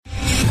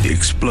The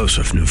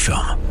explosive new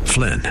film,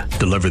 Flynn,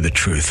 deliver the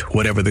truth,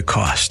 whatever the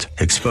cost,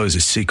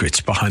 exposes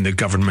secrets behind the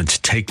government's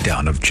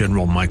takedown of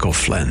General Michael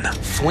Flynn.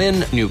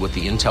 Flynn knew what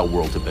the intel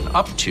world had been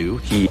up to.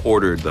 He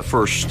ordered the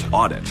first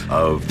audit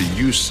of the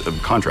use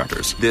of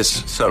contractors.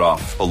 This set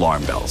off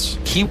alarm bells.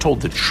 He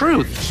told the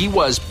truth. He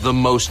was the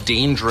most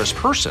dangerous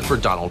person for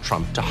Donald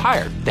Trump to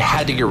hire. They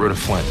had to get rid of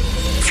Flynn.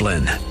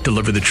 Flynn,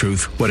 deliver the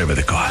truth, whatever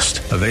the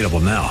cost. Available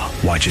now.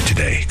 Watch it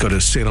today. Go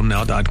to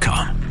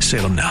salemnow.com.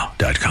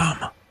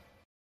 salemnow.com.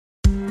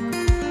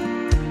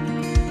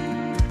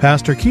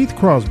 Pastor Keith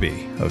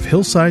Crosby of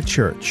Hillside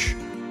Church.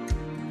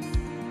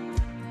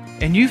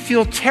 And you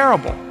feel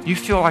terrible. You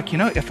feel like,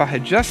 if I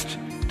had just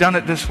done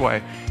it this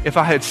way, if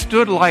I had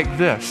stood like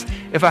this,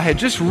 if I had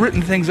just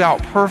written things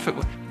out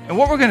perfectly. And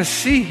what we're going to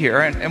see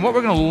here and what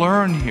we're going to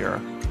learn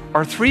here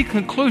are three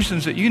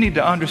conclusions that you need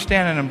to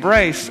understand and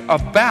embrace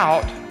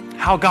about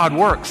how God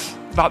works,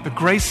 about the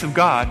grace of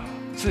God,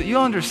 so that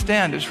you'll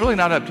understand it's really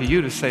not up to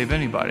you to save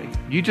anybody.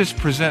 You just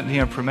present the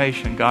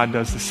information, God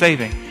does the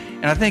saving.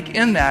 And I think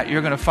in that,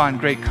 you're going to find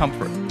great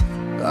comfort.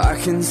 I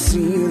can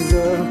see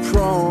the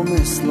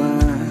promised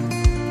land,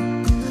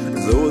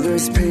 though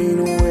there's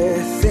pain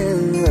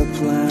within the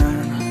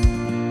plan.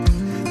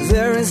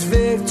 There is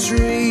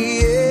victory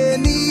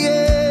in the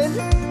end.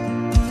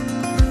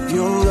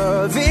 Your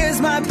love is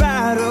my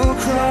battle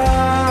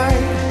cry,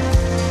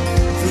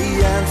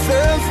 the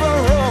anthem for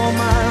all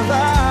my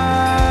life.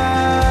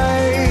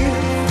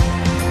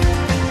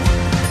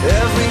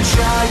 Every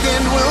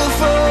giant will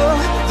fall,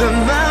 the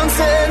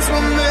mountains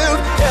will move,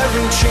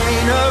 every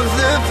chain of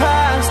the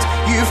past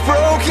you've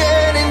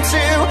broken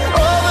into.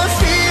 All the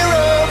fear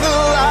of the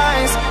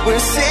lies, we're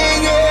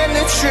singing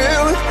the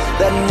truth,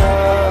 that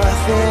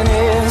nothing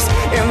is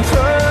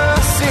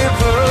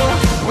impossible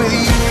with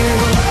you.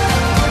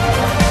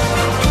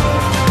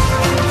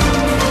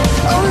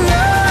 Oh,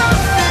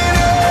 nothing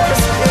is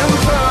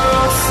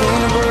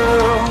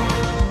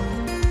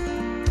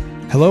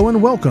impossible. Hello and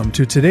welcome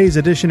to today's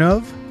edition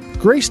of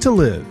Grace to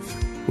Live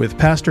with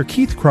Pastor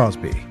Keith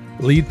Crosby,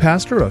 lead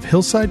pastor of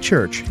Hillside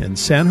Church in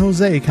San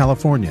Jose,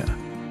 California.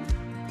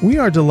 We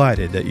are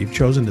delighted that you've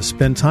chosen to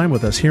spend time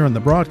with us here on the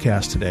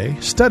broadcast today,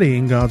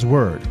 studying God's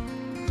Word.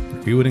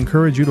 We would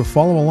encourage you to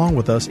follow along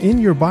with us in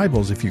your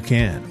Bibles if you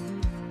can.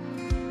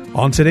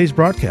 On today's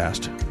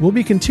broadcast, we'll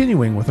be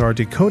continuing with our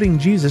Decoding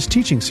Jesus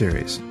teaching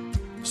series.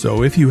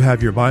 So if you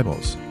have your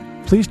Bibles,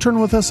 please turn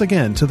with us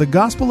again to the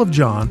Gospel of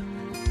John,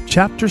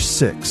 chapter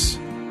 6.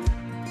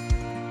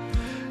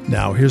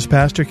 Now here's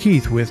Pastor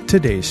Keith with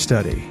today's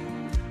study.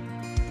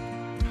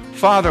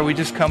 Father, we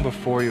just come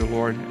before you,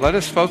 Lord. Let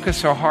us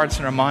focus our hearts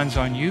and our minds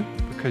on you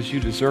because you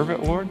deserve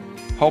it, Lord.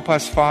 Help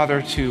us,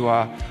 Father,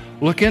 to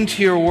look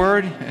into your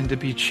word and to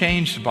be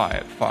changed by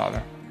it,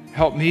 Father.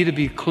 Help me to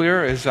be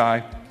clear as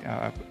I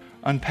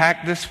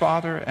unpack this,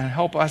 Father, and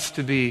help us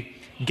to be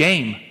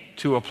game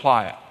to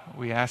apply it.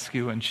 We ask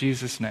you in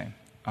Jesus' name.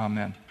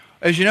 Amen.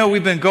 As you know,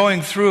 we've been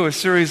going through a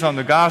series on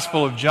the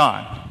Gospel of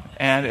John,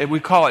 and we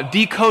call it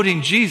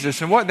Decoding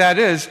Jesus. And what that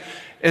is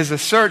a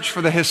search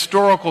for the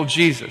historical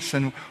Jesus.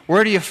 And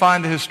where do you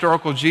find the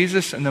historical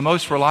Jesus? In the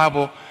most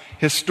reliable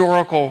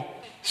historical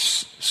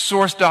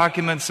source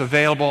documents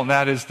available, and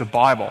that is the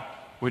Bible,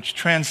 which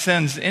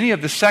transcends any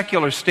of the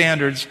secular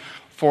standards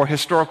for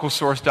historical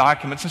source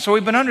documents. And so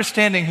we've been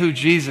understanding who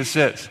Jesus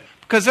is,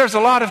 because there's a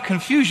lot of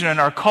confusion in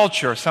our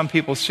culture. Some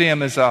people see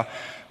him as a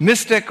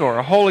mystic or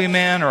a holy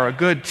man or a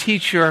good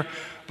teacher,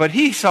 but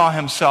he saw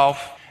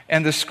himself,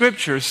 and the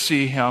scriptures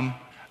see him.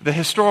 The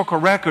historical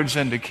records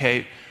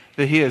indicate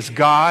that he is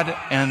God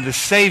and the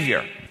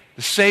Savior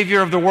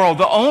of the world,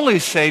 the only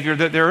Savior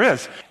that there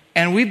is.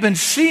 And we've been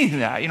seeing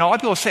that. A lot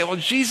of people say, well,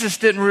 Jesus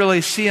didn't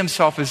really see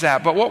himself as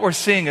that. But what we're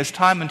seeing is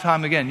time and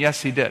time again,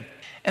 yes, he did.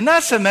 And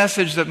that's a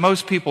message that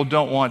most people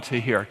don't want to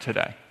hear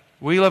today.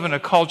 We live in a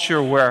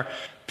culture where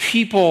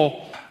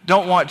people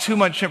don't want too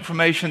much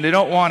information. They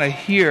don't want to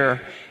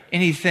hear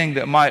anything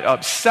that might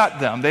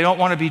upset them. They don't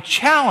want to be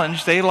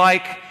challenged. They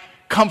like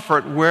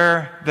comfort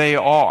where they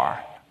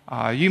are.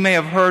 You may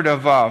have heard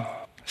of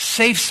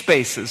safe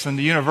spaces in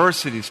the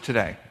universities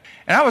today.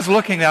 And I was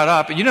looking that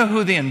up, and you know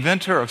who the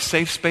inventor of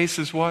safe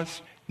spaces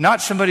was?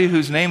 Not somebody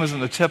whose name is on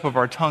the tip of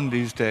our tongue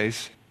these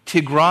days.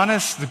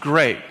 Tigranes the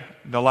Great,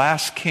 the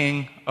last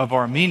king of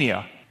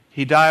Armenia.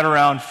 He died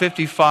around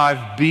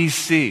 55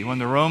 BC when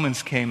the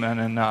Romans came in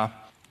and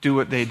do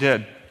what they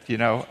did,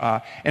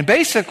 And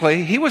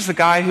basically, he was the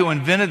guy who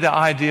invented the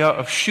idea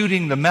of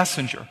shooting the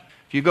messenger.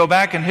 If you go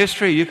back in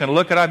history, you can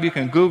look it up, you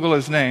can Google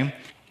his name.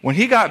 When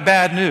he got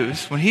bad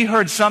news, when he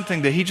heard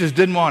something that he just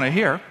didn't want to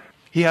hear,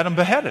 he had him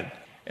beheaded.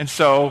 And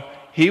so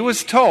he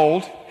was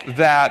told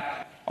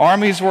that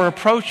armies were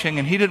approaching,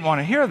 and he didn't want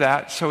to hear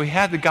that, so he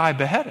had the guy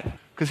beheaded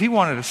because he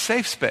wanted a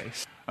safe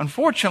space.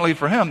 Unfortunately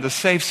for him, the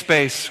safe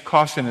space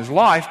cost him his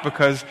life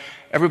because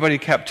everybody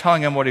kept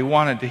telling him what he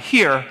wanted to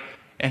hear,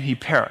 and he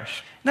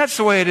perished. And that's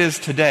the way it is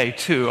today,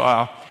 too.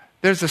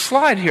 There's a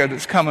slide here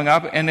that's coming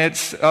up, and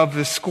it's of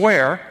the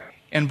square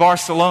in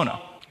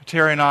Barcelona.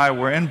 Terry and I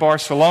were in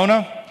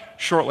Barcelona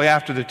shortly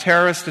after the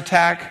terrorist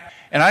attack,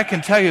 And I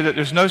can tell you that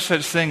there's no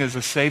such thing as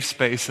a safe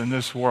space in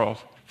this world,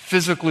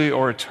 physically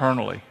or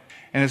eternally.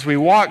 And as we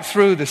walked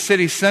through the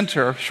city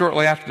center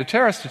shortly after the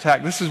terrorist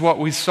attack, this is what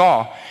we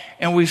saw.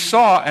 And we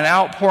saw an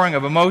outpouring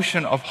of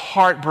emotion, of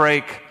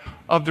heartbreak,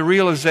 of the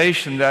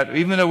realization that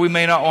even though we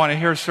may not want to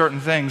hear certain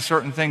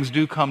things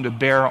do come to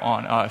bear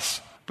on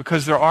us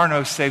because there are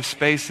no safe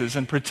spaces.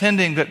 And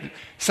pretending that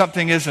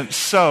something isn't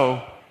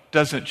so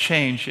doesn't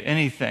change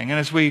anything. And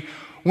as we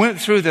went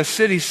through the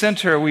city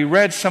center, we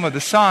read some of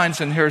the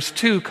signs, and here's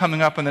two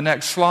coming up on the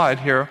next slide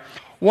here.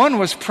 One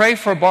was Pray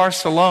for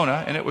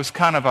Barcelona, and it was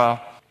kind of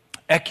a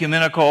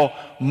ecumenical,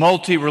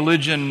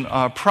 multi-religion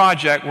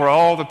project where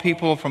all the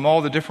people from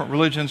all the different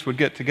religions would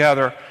get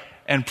together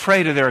and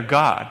pray to their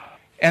God.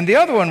 And the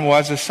other one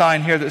was a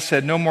sign here that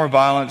said, no more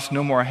violence,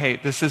 no more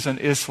hate. This isn't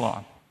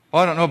Islam.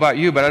 Well, I don't know about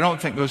you, but I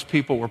don't think those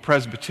people were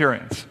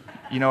Presbyterians.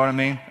 You know what I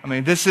mean? I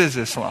mean, this is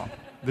Islam.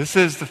 This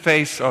is the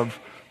face of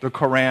the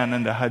Quran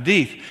and the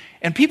Hadith.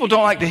 And people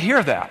don't like to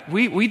hear that.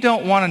 We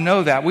don't want to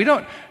know that.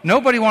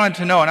 Nobody wanted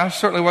to know, and I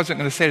certainly wasn't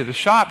going to say to the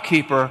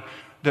shopkeeper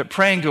that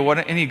praying to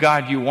any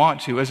God you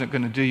want to isn't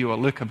going to do you a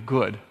lick of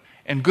good.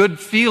 And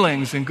good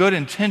feelings and good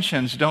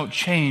intentions don't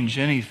change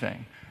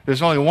anything.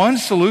 There's only one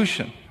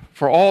solution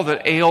for all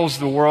that ails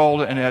the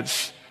world, and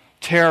it's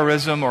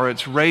terrorism or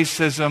it's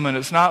racism, and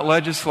it's not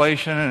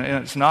legislation,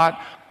 and it's not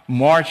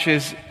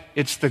marches.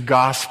 It's the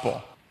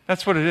gospel.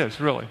 That's what it is,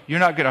 really. You're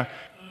not going to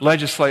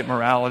legislate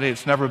morality.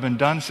 It's never been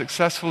done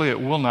successfully.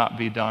 It will not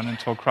be done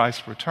until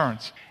Christ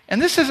returns.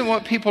 And this isn't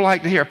what people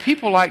like to hear.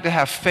 People like to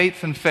have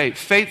faith in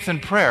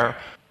prayer.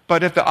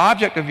 But if the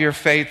object of your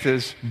faith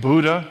is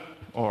Buddha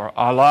or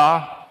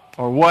Allah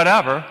or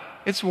whatever,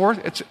 it's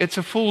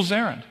a fool's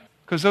errand,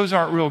 because those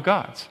aren't real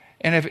gods.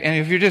 And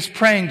if you're just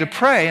praying to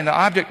pray and the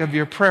object of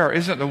your prayer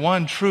isn't the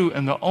one true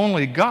and the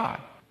only God,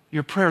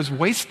 your prayer is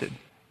wasted.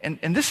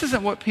 And this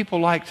isn't what people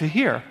like to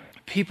hear.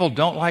 People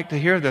don't like to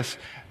hear this.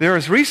 There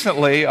was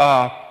recently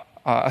a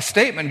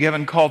statement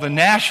given called the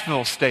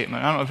Nashville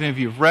Statement. I don't know if any of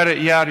you have read it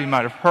yet, or you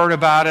might have heard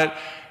about it.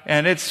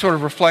 And it's sort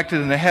of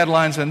reflected in the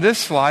headlines on this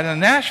slide.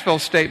 And the Nashville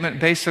Statement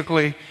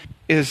basically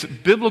is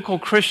biblical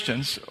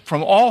Christians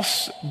from all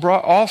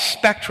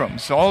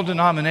spectrums, all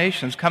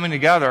denominations coming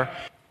together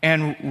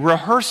and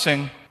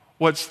rehearsing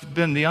what's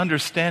been the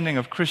understanding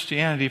of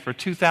Christianity for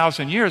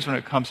 2,000 years when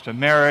it comes to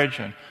marriage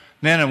and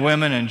men and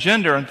women and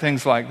gender and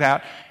things like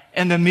that.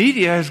 And the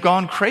media has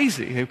gone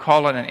crazy. They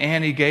call it an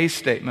anti-gay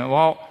statement.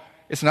 Well,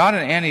 it's not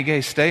an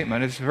anti-gay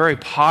statement. It's a very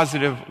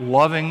positive,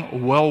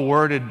 loving,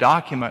 well-worded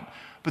document.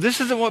 But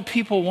this isn't what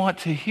people want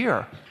to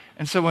hear.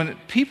 And so when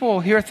people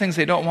hear things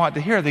they don't want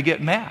to hear, they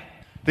get mad.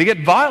 They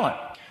get violent.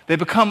 They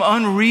become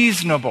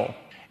unreasonable.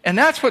 And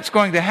that's what's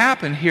going to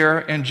happen here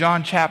in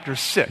John chapter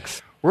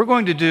 6. We're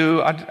going to do,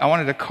 I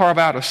wanted to carve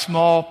out a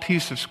small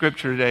piece of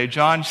scripture today,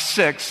 John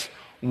 6,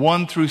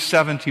 1 through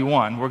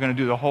 71. We're going to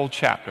do the whole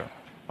chapter.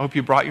 I hope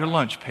you brought your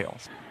lunch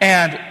pails.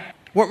 And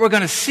what we're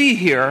going to see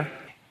here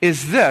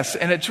is this,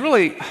 and it's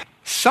really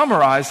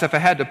summarized, if I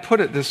had to put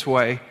it this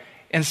way,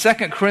 in 2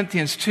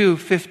 Corinthians 2,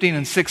 15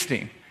 and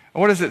 16.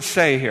 What does it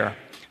say here?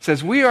 It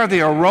says, we are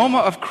the aroma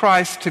of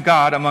Christ to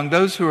God among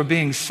those who are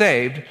being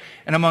saved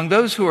and among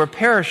those who are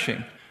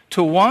perishing.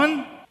 To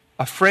one,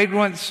 a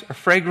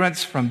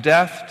fragrance from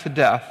death to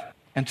death,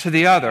 and to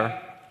the other,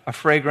 a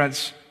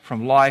fragrance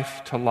from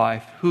life to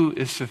life. Who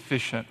is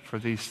sufficient for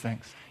these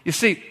things? You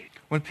see,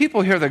 when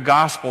people hear the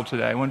gospel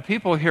today, when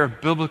people hear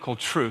biblical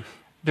truth,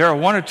 there are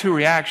one or two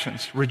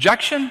reactions: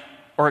 rejection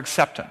or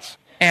acceptance.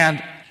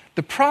 And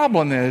the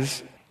problem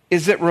is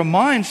it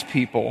reminds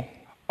people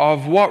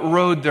of what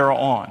road they're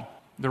on.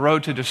 The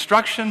road to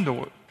destruction,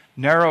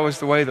 narrow is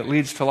the way that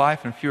leads to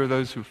life, and few are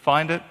those who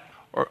find it.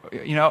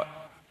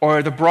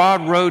 Or the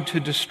broad road to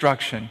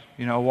destruction.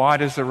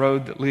 Wide is the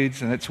road that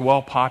leads, and it's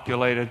well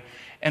populated.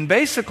 And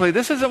basically,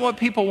 this isn't what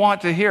people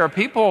want to hear.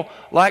 People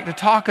like to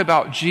talk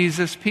about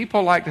Jesus.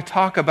 People like to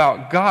talk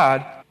about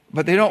God,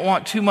 but they don't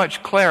want too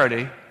much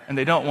clarity, and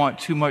they don't want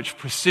too much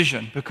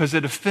precision, because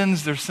it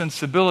offends their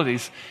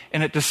sensibilities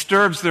and it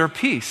disturbs their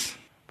peace.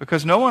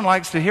 Because no one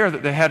likes to hear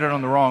that they're headed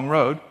on the wrong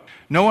road.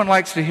 No one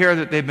likes to hear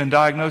that they've been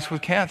diagnosed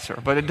with cancer,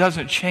 but it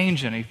doesn't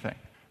change anything.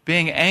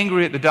 Being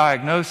angry at the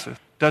diagnosis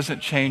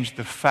doesn't change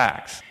the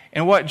facts.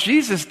 And what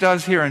Jesus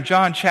does here in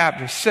John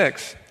chapter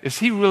 6 is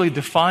he really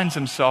defines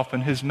himself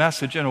in his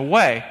message in a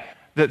way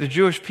that the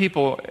Jewish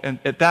people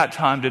at that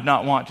time did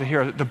not want to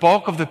hear. The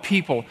bulk of the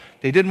people,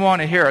 they didn't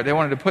want to hear it. They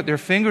wanted to put their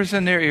fingers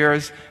in their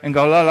ears and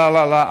go, la, la,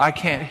 la, la, I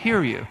can't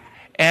hear you.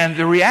 And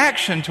the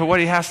reaction to what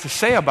he has to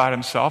say about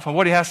himself and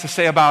what he has to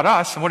say about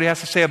us and what he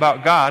has to say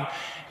about God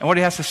and what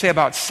he has to say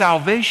about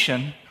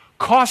salvation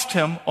cost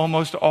him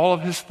almost all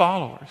of his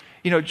followers.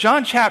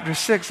 John chapter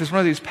 6 is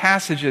one of these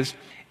passages,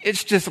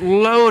 it's just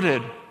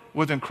loaded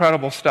with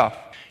incredible stuff.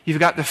 You've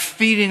got the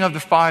feeding of the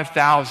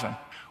 5,000,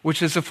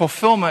 which is a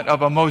fulfillment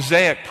of a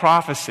Mosaic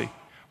prophecy.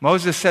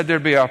 Moses said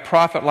there'd be a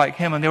prophet like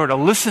him, and they were to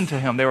listen to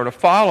him. They were to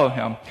follow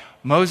him.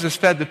 Moses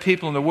fed the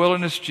people in the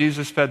wilderness.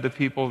 Jesus fed the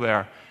people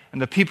there.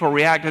 And the people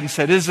reacted and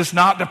said, is this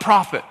not the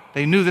prophet?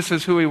 They knew this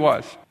is who he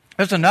was.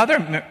 There's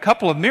another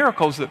couple of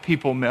miracles that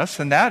people miss,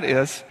 and that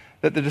is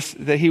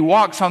that he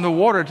walks on the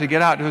water to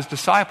get out to his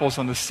disciples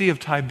on the Sea of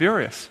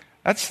Tiberias.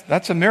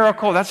 That's a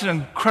miracle. That's an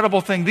incredible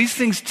thing. These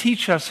things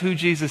teach us who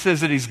Jesus is,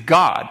 that he's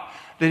God,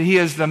 that he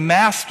is the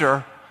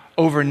master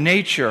over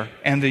nature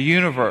and the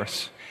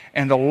universe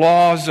and the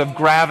laws of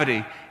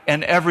gravity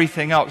and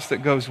everything else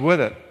that goes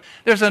with it.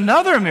 There's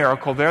another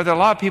miracle there that a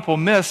lot of people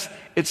miss.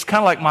 It's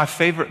kind of like my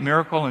favorite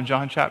miracle in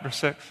John chapter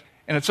 6.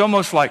 And it's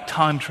almost like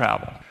time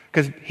travel.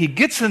 Because he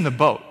gets in the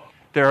boat.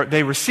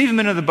 They receive him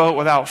into the boat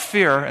without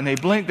fear, and they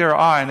blink their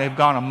eye, and they've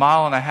gone 1.5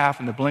 miles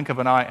in the blink of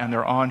an eye, and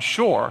they're on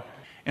shore.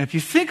 And if you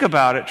think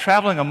about it,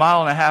 traveling 1.5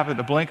 miles in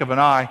the blink of an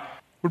eye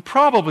would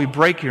probably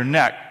break your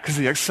neck because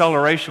the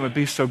acceleration would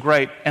be so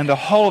great, and the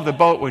hull of the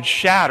boat would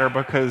shatter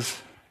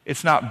because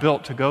it's not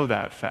built to go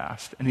that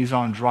fast, and he's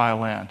on dry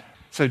land.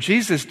 So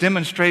Jesus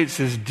demonstrates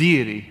his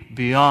deity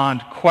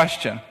beyond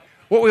question.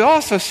 What we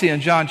also see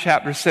in John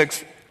chapter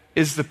 6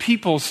 is the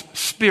people's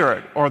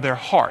spirit or their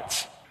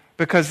hearts.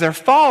 Because they're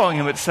following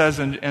him, it says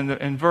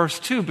in verse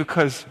 2,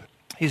 because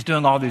he's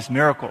doing all these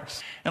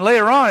miracles. And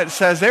later on it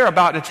says they're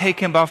about to take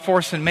him by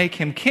force and make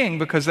him king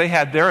because they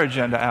had their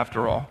agenda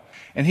after all.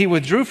 And he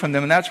withdrew from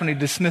them, and that's when he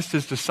dismissed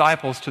his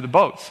disciples to the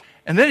boats.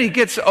 And then he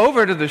gets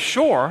over to the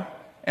shore,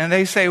 and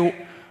they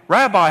say,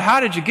 Rabbi, how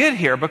did you get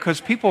here?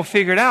 Because people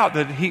figured out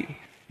that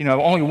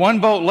only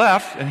one boat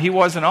left, and he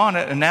wasn't on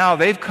it, and now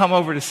they've come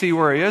over to see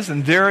where he is,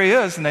 and there he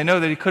is, and they know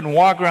that he couldn't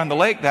walk around the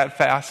lake that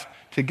fast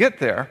to get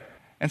there.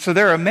 And so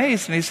they're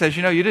amazed, and he says,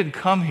 you didn't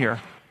come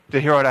here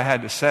to hear what I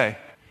had to say.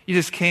 You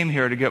just came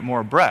here to get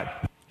more bread.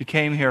 You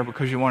came here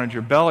because you wanted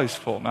your bellies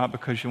full, not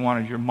because you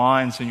wanted your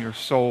minds and your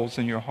souls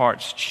and your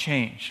hearts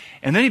changed.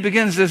 And then he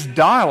begins this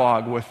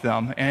dialogue with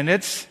them, and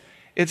it's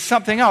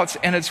something else,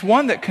 and it's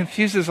one that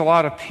confuses a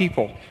lot of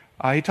people.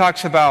 He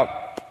talks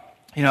about,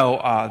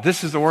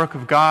 this is the work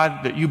of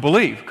God that you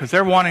believe, because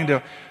they're wanting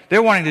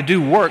to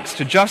do works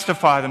to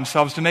justify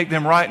themselves, to make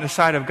them right in the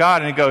sight of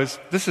God. And he goes,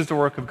 this is the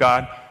work of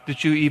God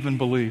that you even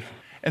believe.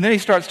 And then he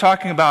starts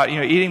talking about,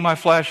 eating my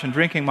flesh and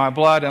drinking my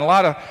blood. And a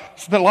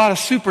lot of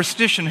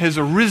superstition has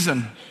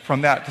arisen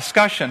from that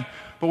discussion.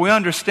 But we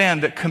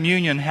understand that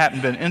communion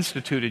hadn't been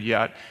instituted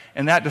yet.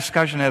 And that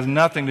discussion has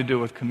nothing to do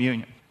with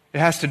communion. It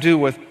has to do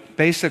with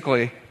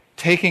basically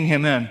taking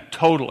him in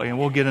totally. And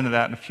we'll get into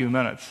that in a few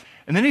minutes.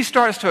 And then he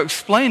starts to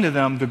explain to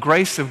them the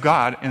grace of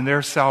God in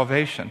their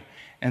salvation.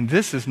 And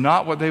this is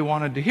not what they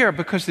wanted to hear,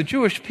 because the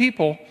Jewish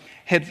people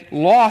had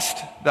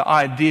lost the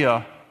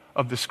idea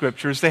of the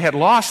Scriptures. They had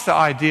lost the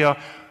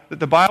idea that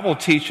the Bible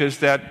teaches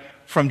that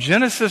from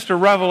Genesis to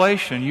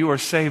Revelation, you are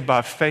saved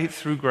by faith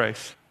through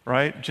grace,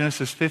 right?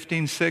 Genesis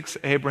 15:6,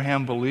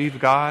 Abraham believed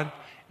God,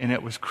 and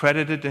it was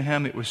credited to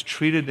him. It was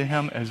treated to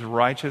him as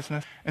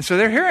righteousness. And so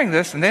they're hearing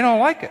this, and they don't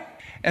like it.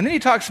 And then he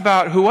talks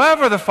about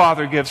whoever the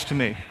Father gives to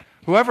me,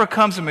 whoever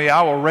comes to me,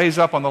 I will raise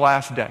up on the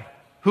last day.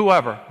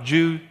 Whoever,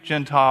 Jew,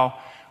 Gentile.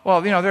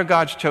 Well, they're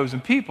God's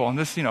chosen people, and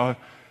this,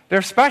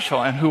 they're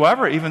special. And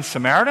whoever, even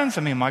Samaritans,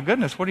 my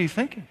goodness, what are you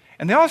thinking?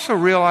 And they also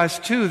realize,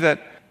 too,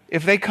 that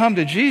if they come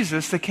to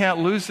Jesus, they can't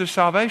lose their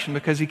salvation,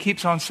 because he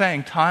keeps on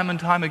saying time and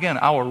time again,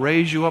 I will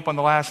raise you up on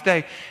the last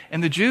day.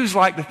 And the Jews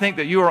like to think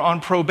that you are on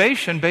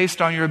probation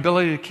based on your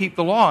ability to keep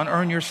the law and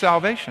earn your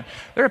salvation.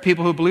 There are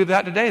people who believe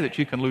that today, that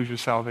you can lose your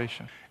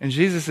salvation. And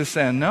Jesus is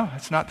saying, no,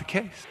 that's not the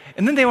case.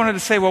 And then they wanted to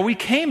say, well, we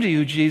came to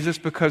you, Jesus,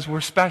 because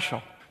we're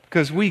special,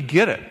 because we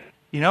get it.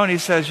 And he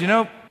says,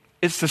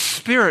 it's the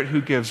Spirit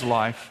who gives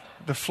life.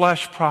 The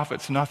flesh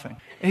profits nothing.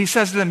 And he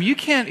says to them, you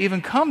can't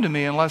even come to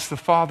me unless the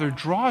Father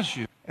draws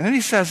you. And then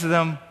he says to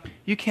them,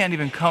 you can't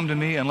even come to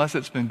me unless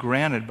it's been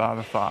granted by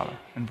the Father,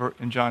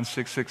 in John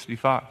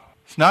 6:65.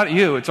 It's not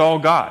you, it's all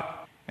God.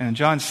 And in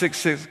John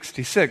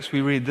 6:66,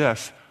 we read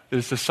this, that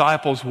his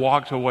disciples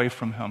walked away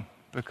from him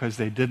because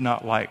they did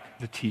not like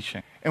the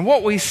teaching. And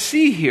what we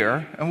see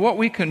here, and what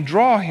we can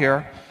draw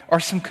here,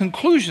 are some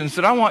conclusions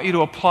that I want you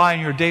to apply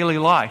in your daily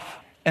life.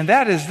 And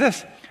that is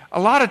this. A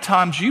lot of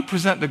times you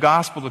present the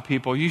gospel to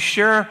people. You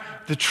share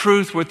the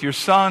truth with your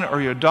son or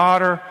your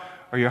daughter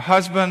or your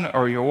husband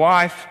or your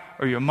wife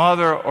or your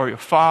mother or your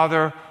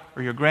father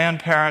or your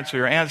grandparents or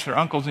your aunts or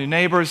uncles and your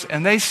neighbors,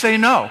 and they say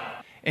no.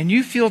 And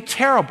you feel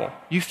terrible.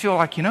 You feel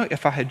like,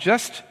 if I had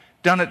just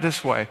done it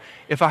this way,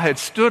 if I had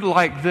stood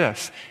like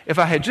this, if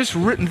I had just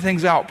written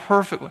things out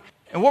perfectly.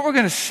 And what we're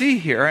going to see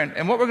here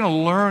and what we're going to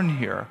learn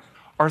here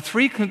are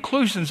 3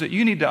 conclusions that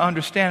you need to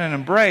understand and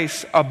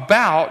embrace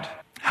about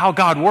how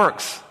God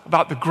works,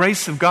 about the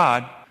grace of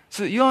God,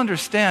 so that you'll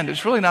understand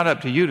it's really not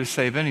up to you to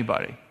save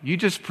anybody. You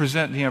just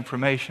present the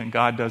information,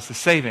 God does the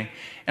saving.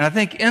 And I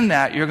think in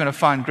that you're going to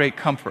find great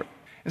comfort.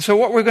 And so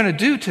what we're going to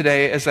do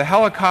today is a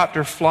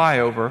helicopter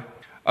flyover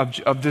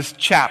of this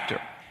chapter.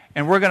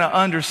 And we're going to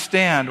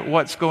understand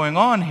what's going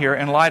on here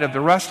in light of the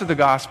rest of the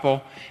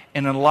gospel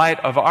and in light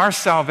of our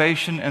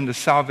salvation and the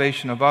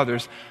salvation of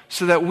others,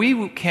 so that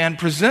we can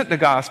present the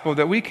gospel,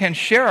 that we can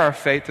share our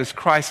faith as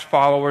Christ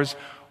followers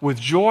with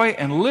joy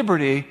and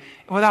liberty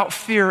without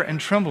fear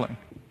and trembling.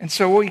 And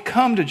so we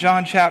come to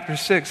John chapter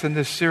 6 in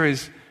this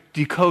series,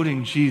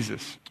 Decoding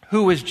Jesus.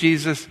 Who is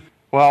Jesus?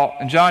 Well,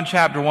 in John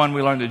chapter 1,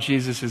 we learn that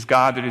Jesus is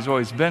God, that he's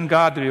always been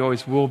God, that he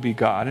always will be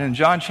God. And in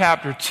John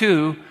chapter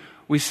 2,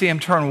 we see him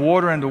turn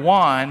water into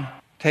wine,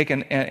 take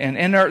an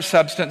inert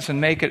substance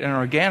and make it an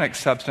organic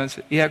substance.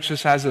 He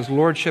exercises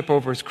lordship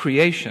over his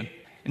creation.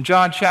 In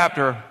John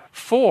chapter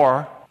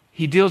 4,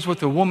 he deals with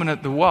the woman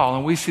at the well,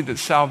 and we see that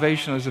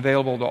salvation is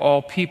available to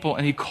all people,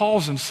 and he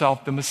calls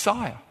himself the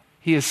Messiah.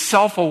 He is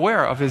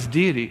self-aware of his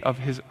deity, of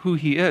who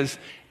he is,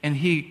 and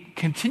he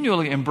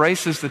continually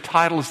embraces the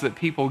titles that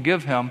people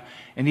give him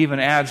and even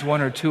adds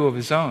one or two of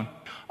his own.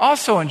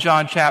 Also in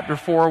John chapter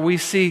 4, we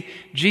see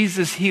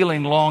Jesus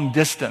healing long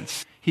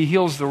distance. He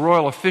heals the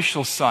royal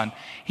official's son.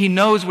 He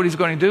knows what he's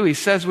going to do. He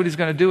says what he's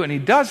going to do, and he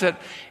does it,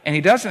 and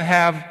he doesn't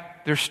have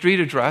their street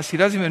address. He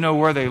doesn't even know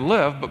where they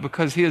live, but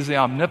because he is the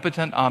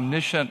omnipotent,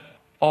 omniscient,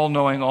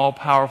 all-knowing,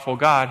 all-powerful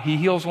God, he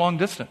heals long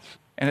distance.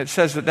 And it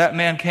says that that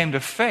man came to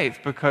faith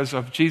because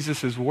of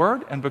Jesus'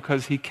 word and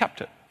because he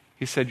kept it.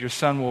 He said, your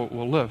son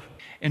will live.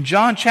 In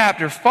John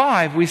chapter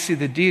 5, we see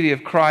the deity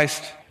of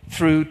Christ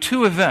through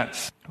two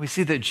events. We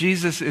see that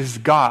Jesus is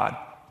God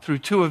through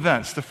two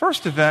events. The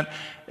first event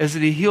is that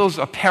he heals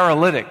a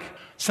paralytic,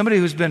 somebody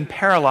who's been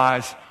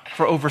paralyzed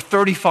for over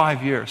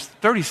 35 years,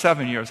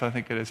 37 years I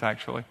think it is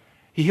actually.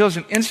 He heals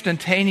him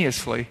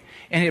instantaneously,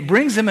 and it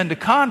brings him into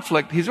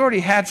conflict. He's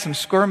already had some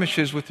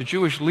skirmishes with the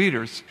Jewish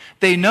leaders.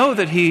 They know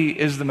that he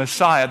is the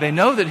Messiah. They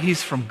know that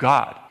he's from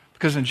God.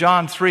 Because in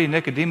John 3,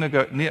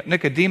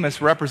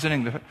 Nicodemus,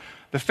 representing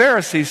the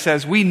Pharisees,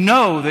 says, we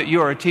know that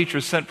you are a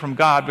teacher sent from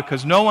God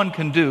because no one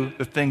can do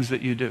the things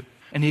that you do.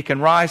 And he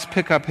can rise,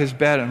 pick up his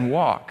bed, and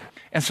walk.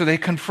 And so they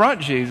confront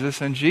Jesus,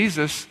 and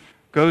Jesus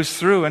goes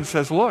through and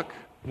says, look,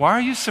 why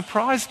are you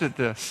surprised at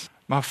this?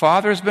 My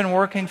Father has been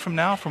working from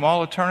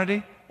all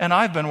eternity, and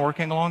I've been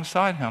working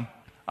alongside him.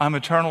 I'm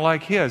eternal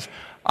like he is.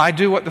 I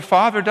do what the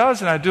Father does,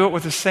 and I do it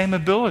with the same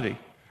ability.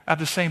 I have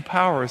the same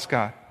power as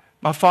God.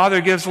 My Father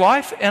gives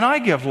life, and I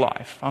give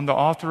life. I'm the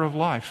author of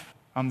life.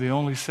 I'm the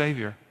only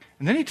Savior.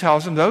 And then he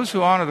tells them, those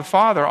who honor the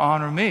Father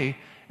honor me,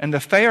 and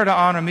if they are to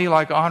honor me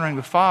like honoring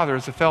the Father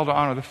is to fail to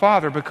honor the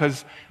Father,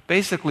 because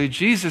basically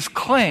Jesus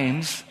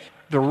claims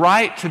the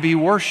right to be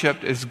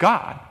worshipped as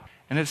God.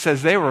 And it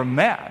says they were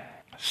mad.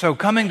 So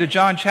coming to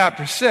John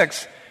chapter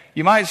 6,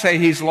 you might say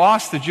he's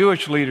lost the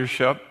Jewish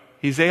leadership.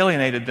 He's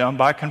alienated them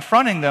by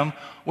confronting them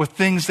with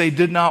things they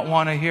did not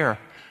want to hear.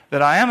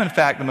 That I am in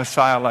fact the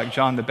Messiah, like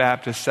John the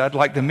Baptist said,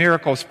 like the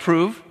miracles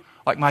prove,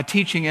 like my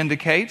teaching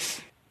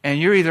indicates, and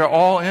you're either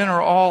all in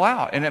or all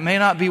out. And it may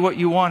not be what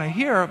you want to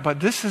hear, but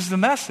this is the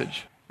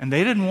message. And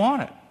they didn't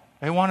want it.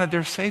 They wanted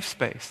their safe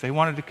space. They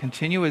wanted to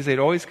continue as they'd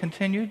always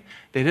continued.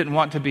 They didn't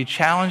want to be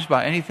challenged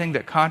by anything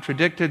that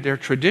contradicted their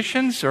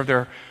traditions or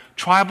their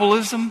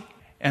tribalism,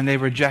 and they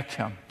reject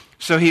him.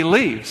 So he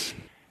leaves,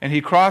 and he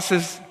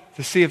crosses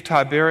the Sea of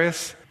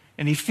Tiberias,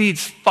 and he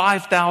feeds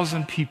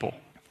 5,000 people.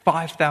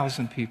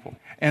 5,000 people.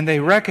 And they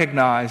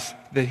recognize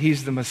that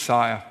he's the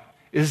Messiah.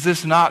 Is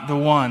this not the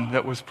one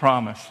that was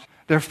promised?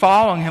 They're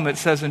following him, it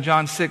says in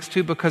John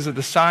 6:2, because of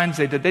the signs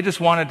they did. They just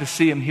wanted to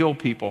see him heal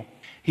people.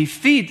 He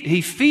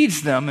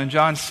feeds them in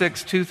John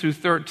 6:2 through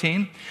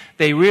 13.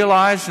 They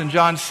realize in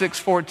John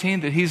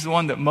 6:14 that he's the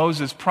one that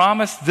Moses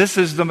promised. This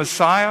is the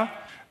Messiah.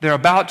 They're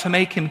about to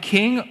make him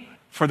king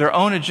for their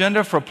own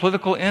agenda, for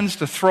political ends,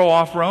 to throw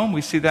off Rome.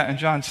 We see that in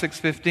John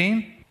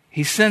 6:15.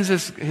 He sends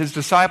his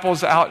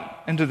disciples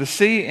out into the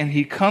sea, and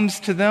he comes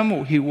to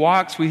them. He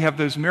walks. We have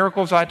those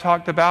miracles I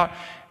talked about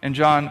in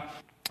John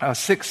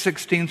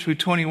 6:16 through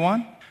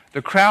 21.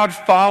 The crowd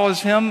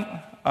follows him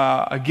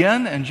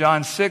again in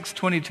John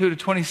 6:22 to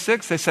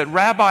 26. They said,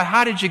 Rabbi,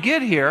 how did you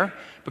get here?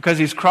 Because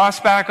he's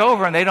crossed back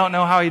over, and they don't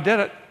know how he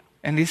did it.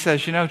 And he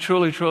says,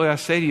 truly, truly, I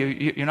say to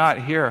you, you're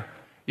not here.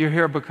 You're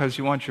here because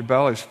you want your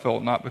bellies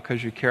filled, not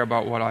because you care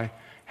about what I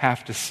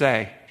have to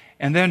say.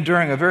 And then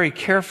during a very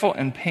careful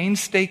and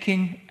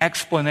painstaking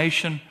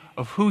explanation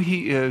of who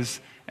he is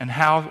and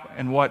how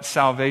and what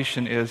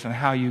salvation is and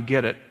how you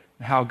get it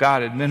and how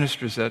God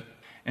administers it,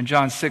 in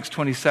John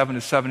 6:27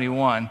 to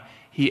 71,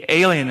 he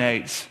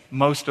alienates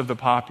most of the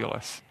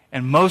populace.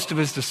 And most of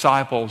his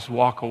disciples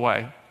walk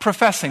away.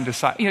 Professing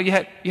disciples.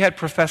 You had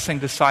professing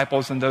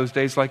disciples in those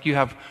days like you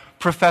have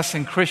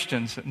professing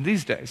Christians in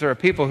these days. There are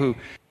people who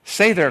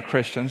say they're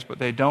Christians, but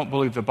they don't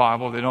believe the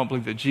Bible. They don't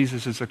believe that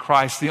Jesus is the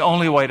Christ, the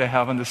only way to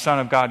heaven, the Son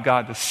of God,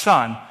 God the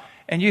Son.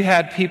 And you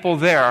had people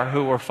there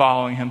who were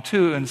following him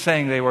too and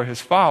saying they were his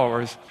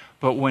followers.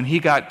 But when he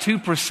got too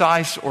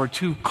precise or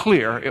too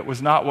clear, it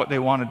was not what they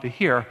wanted to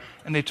hear,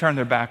 and they turned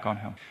their back on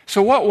him.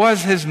 So what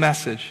was his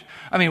message?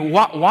 I mean,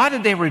 why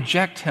did they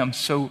reject him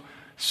so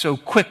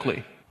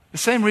quickly? The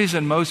same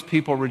reason most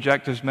people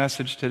reject his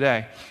message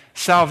today.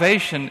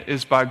 Salvation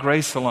is by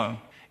grace alone.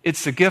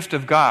 It's the gift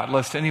of God,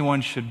 lest anyone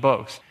should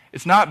boast.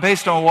 It's not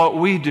based on what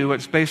we do,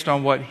 it's based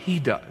on what he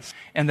does.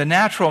 And the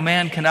natural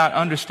man cannot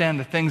understand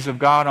the things of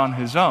God on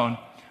his own.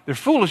 They're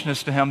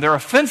foolishness to him, they're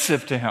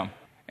offensive to him.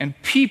 And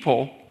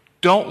people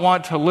don't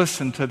want to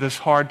listen to this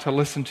hard to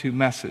listen to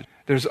message.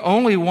 There's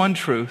only one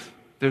truth,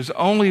 there's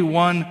only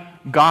one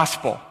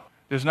gospel.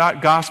 There's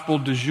not gospel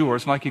du jour.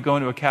 It's not like you go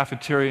into a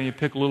cafeteria and you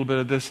pick a little bit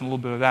of this and a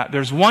little bit of that.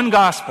 There's one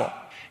gospel.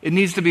 It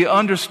needs to be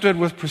understood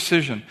with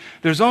precision.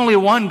 There's only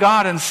one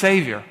God and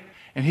Savior,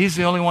 and He's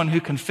the only one who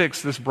can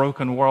fix this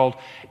broken world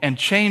and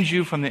change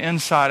you from the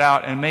inside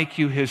out and make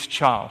you His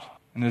child.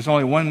 And there's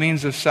only one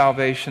means of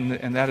salvation,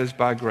 and that is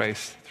by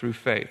grace, through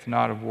faith,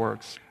 not of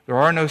works. There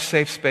are no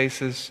safe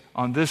spaces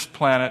on this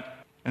planet,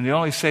 and the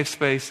only safe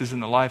space is in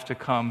the life to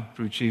come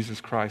through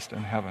Jesus Christ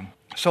in heaven.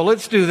 So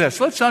let's do this.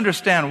 Let's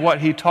understand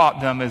what He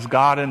taught them as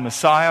God and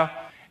Messiah,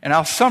 and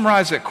I'll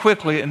summarize it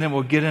quickly, and then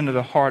we'll get into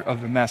the heart of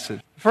the message.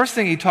 The first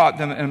thing He taught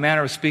them, in a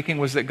manner of speaking,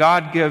 was that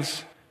God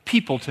gives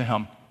people to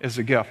Him as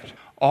a gift.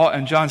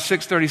 In John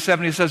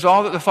 6:37, He says,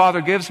 all that the Father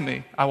gives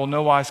me, I will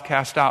no wise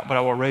cast out, but I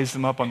will raise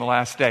them up on the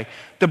last day.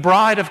 The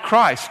bride of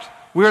Christ.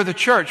 We are the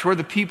church. We're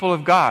the people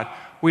of God.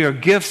 We are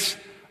gifts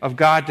of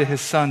God to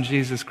His Son,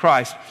 Jesus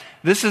Christ.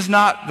 This is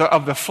not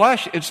of the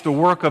flesh. It's the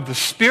work of the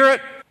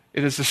Spirit.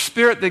 It is the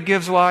Spirit that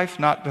gives life,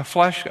 not the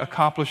flesh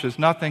accomplishes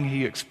nothing.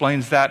 He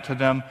explains that to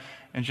them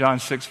in John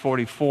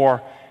 6:44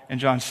 and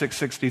John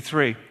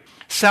 6:63.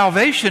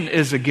 Salvation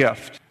is a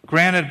gift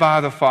granted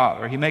by the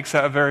Father. He makes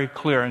that very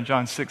clear in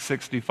John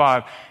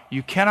 6:65.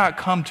 You cannot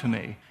come to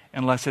me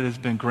unless it has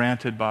been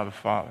granted by the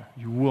Father.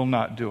 You will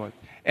not do it.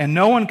 And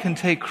no one can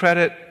take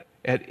credit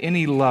at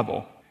any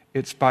level.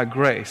 It's by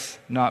grace,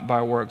 not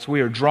by works.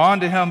 We are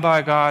drawn to Him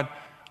by God.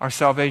 Our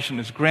salvation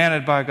is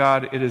granted by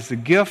God. It is a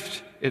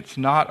gift. It's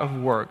not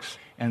of works.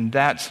 And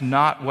that's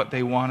not what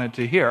they wanted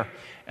to hear.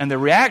 And the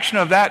reaction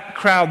of that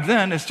crowd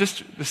then is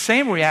just the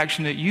same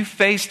reaction that you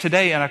face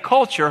today in a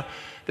culture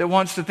that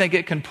wants to think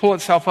it can pull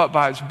itself up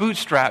by its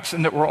bootstraps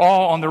and that we're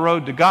all on the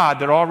road to God,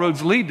 that all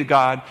roads lead to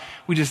God.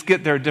 We just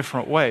get there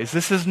different ways.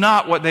 This is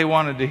not what they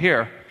wanted to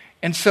hear.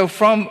 And so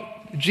from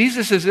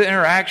Jesus'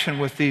 interaction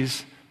with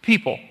these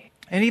people,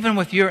 and even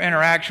with your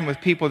interaction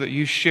with people that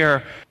you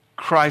share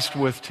Christ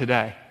with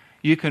today,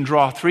 you can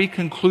draw three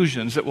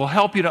conclusions that will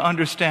help you to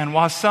understand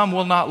why some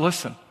will not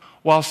listen,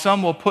 while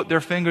some will put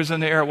their fingers in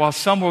the air, while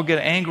some will get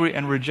angry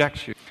and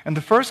reject you. And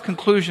the first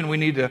conclusion we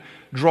need to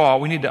draw,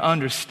 we need to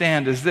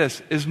understand is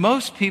this, is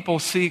most people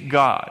seek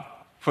God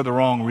for the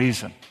wrong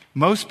reason.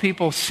 Most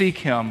people seek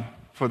Him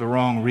for the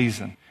wrong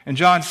reason. In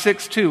John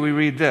 6:2, we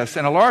read this,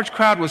 and a large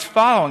crowd was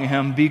following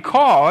Him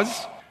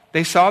because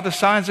they saw the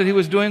signs that He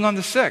was doing on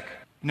the sick.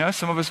 You know,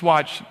 some of us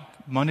watch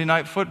Monday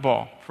Night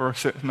Football for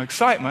some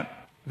excitement.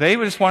 They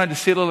just wanted to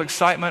see a little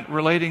excitement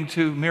relating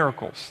to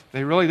miracles.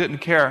 They really didn't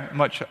care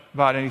much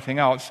about anything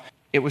else.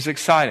 It was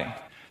exciting.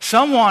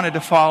 Some wanted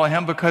to follow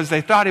Him because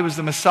they thought He was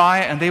the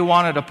Messiah and they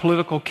wanted a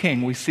political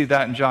king. We see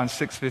that in John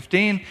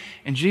 6:15.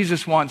 And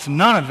Jesus wants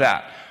none of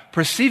that.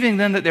 Perceiving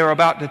then that they were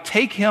about to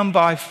take Him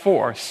by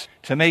force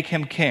to make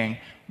Him king,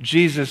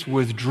 Jesus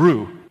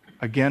withdrew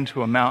again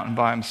to a mountain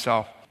by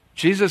Himself.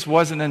 Jesus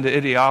wasn't into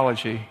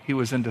ideology. He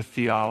was into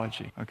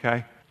theology,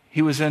 okay?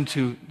 He was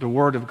into the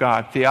Word of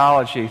God.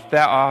 Theology,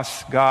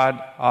 theos,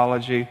 God,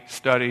 ology,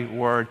 study,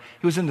 Word.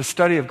 He was in the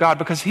study of God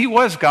because He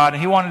was God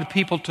and He wanted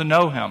people to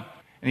know Him.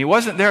 And He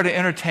wasn't there to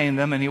entertain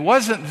them, and He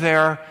wasn't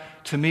there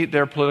to meet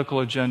their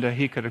political agenda.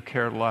 He could have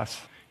cared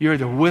less. You're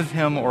either with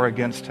Him or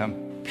against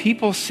Him.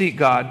 People seek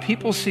God.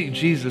 People seek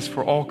Jesus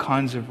for all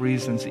kinds of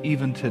reasons,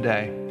 even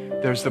today.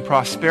 There's the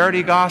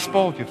prosperity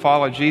gospel. If you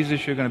follow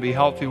Jesus, you're going to be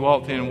healthy,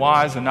 wealthy, and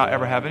wise and not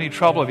ever have any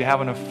trouble. If you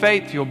have enough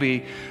faith, you'll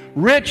be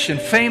rich and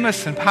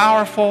famous and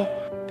powerful.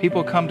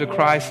 People come to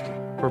Christ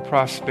for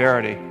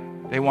prosperity.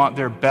 They want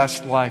their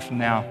best life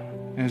now.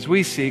 And as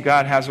we see,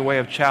 God has a way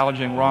of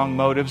challenging wrong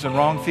motives and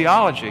wrong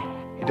theology.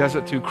 He does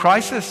it through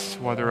crisis,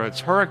 whether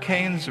it's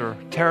hurricanes or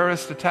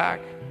terrorist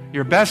attack.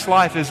 Your best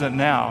life isn't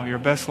now. Your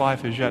best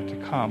life is yet to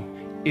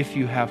come if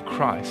you have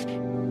Christ.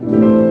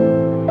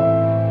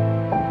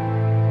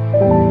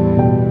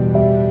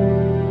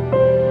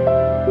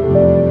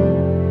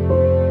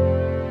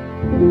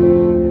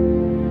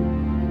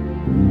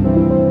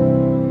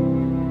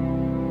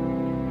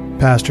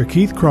 Pastor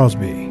Keith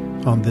Crosby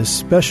on this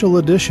special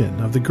edition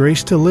of the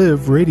Grace to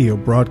Live radio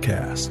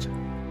broadcast.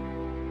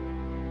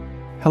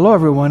 Hello,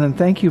 everyone, and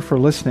thank you for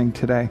listening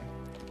today.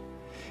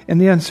 In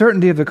the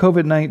uncertainty of the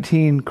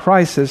COVID-19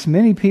 crisis,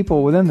 many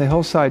people within the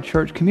Hillside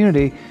Church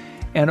community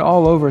and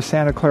all over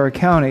Santa Clara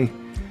County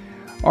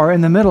are in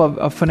the middle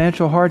of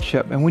financial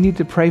hardship, and we need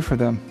to pray for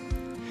them.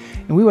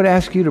 And we would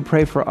ask you to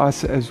pray for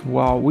us as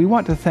well. We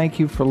want to thank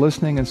you for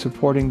listening and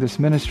supporting this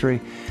ministry.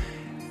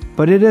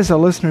 But it is a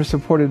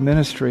listener-supported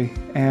ministry,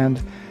 and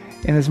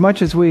in as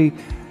much as we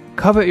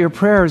covet your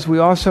prayers, we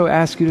also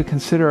ask you to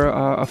consider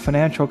a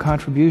financial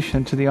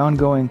contribution to the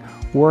ongoing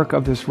work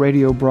of this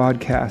radio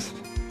broadcast.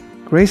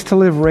 Grace to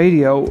Live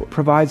Radio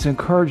provides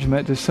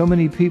encouragement to so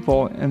many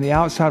people in the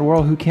outside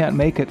world who can't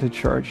make it to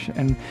church,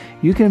 and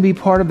you can be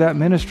part of that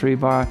ministry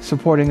by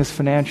supporting us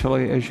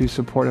financially as you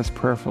support us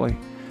prayerfully.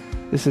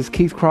 This is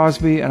Keith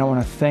Crosby, and I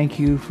want to thank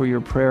you for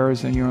your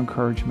prayers and your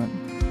encouragement.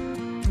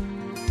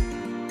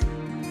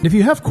 If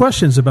you have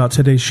questions about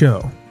today's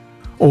show,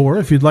 or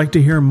if you'd like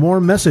to hear more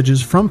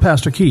messages from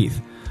Pastor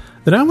Keith,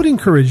 then I would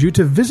encourage you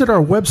to visit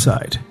our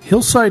website,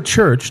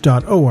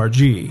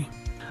 hillsidechurch.org.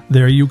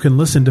 There you can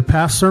listen to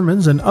past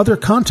sermons and other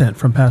content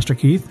from Pastor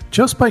Keith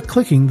just by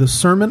clicking the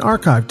Sermon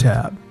Archive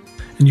tab.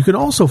 And you can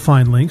also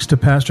find links to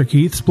Pastor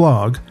Keith's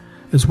blog,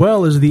 as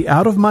well as the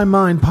Out of My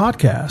Mind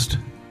podcast.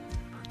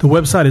 The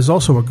website is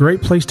also a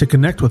great place to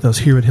connect with us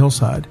here at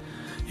Hillside.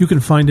 You can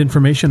find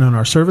information on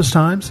our service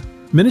times,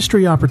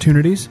 ministry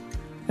opportunities,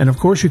 and of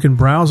course you can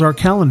browse our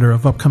calendar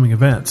of upcoming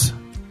events.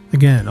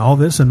 Again, all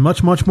this and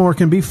much, much more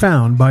can be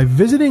found by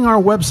visiting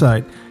our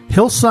website,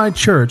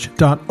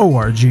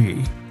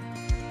 hillsidechurch.org.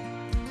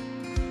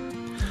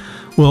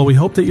 Well, we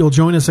hope that you'll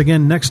join us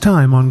again next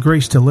time on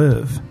Grace to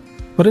Live.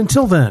 But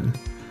until then,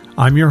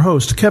 I'm your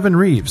host, Kevin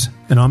Reeves,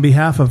 and on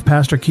behalf of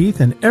Pastor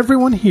Keith and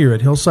everyone here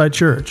at Hillside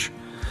Church,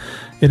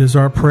 it is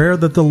our prayer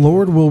that the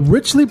Lord will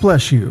richly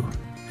bless you,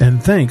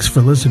 and thanks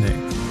for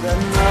listening.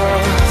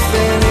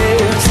 Nothing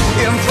is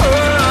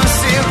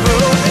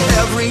impossible.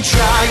 Every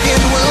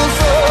giant will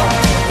fall.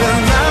 The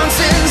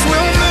mountains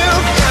will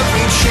move.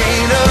 Every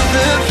chain of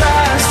the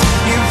past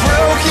you've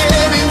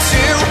broken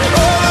into.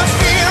 All the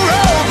fear,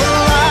 all the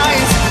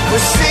lies. We're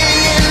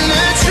seeing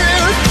the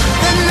truth.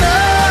 That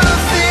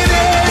nothing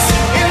is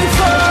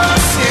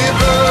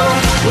impossible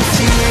with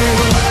you.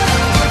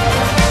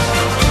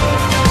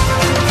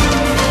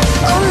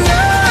 Oh,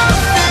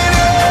 nothing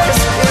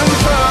is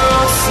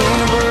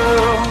impossible.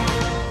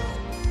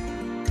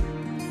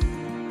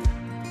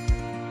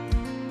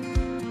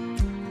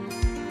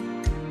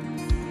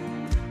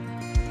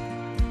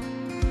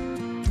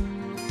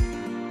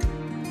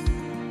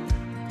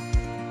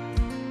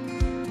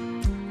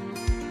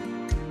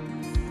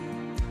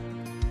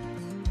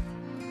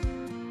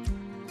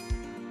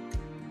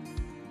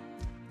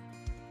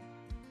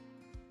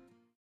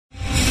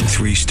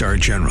 Three-star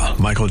General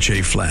Michael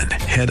J. Flynn,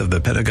 head of the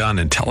Pentagon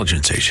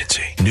Intelligence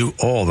Agency, knew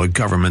all the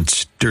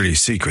government's dirty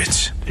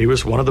secrets. He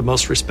was one of the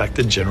most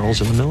respected generals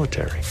in the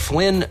military.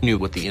 Flynn knew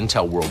what the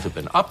intel world had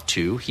been up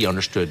to. He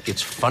understood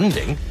its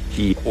funding.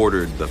 He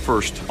ordered the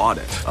first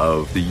audit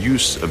of the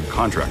use of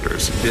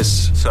contractors.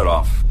 This set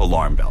off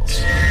alarm bells.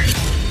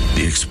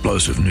 The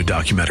explosive new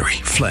documentary,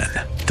 Flynn,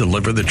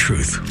 Deliver the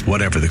Truth,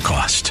 Whatever the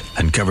Cost,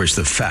 uncovers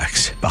the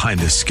facts behind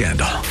this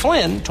scandal.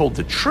 Flynn told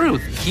the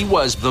truth. He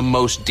was the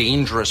most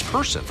dangerous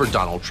person for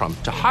Donald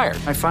Trump to hire.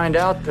 I find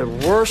out the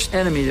worst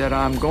enemy that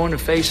I'm going to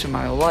face in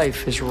my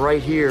life is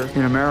right here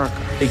in America.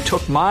 They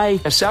took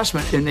my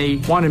assessment and they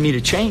wanted me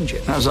to change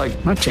it. And I was like,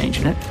 I'm not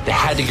changing it. They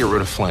had to get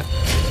rid of Flynn.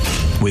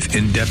 With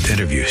in-depth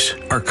interviews,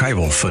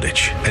 archival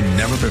footage, and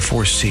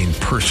never-before-seen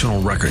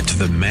personal records of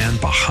the man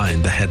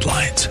behind the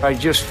headlines. I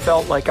just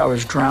felt like I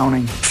was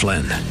drowning.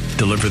 Flynn,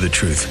 Deliver the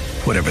Truth,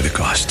 Whatever the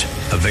Cost.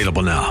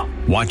 Available now.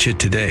 Watch it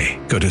today.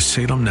 Go to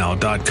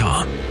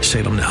salemnow.com.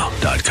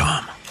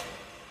 salemnow.com.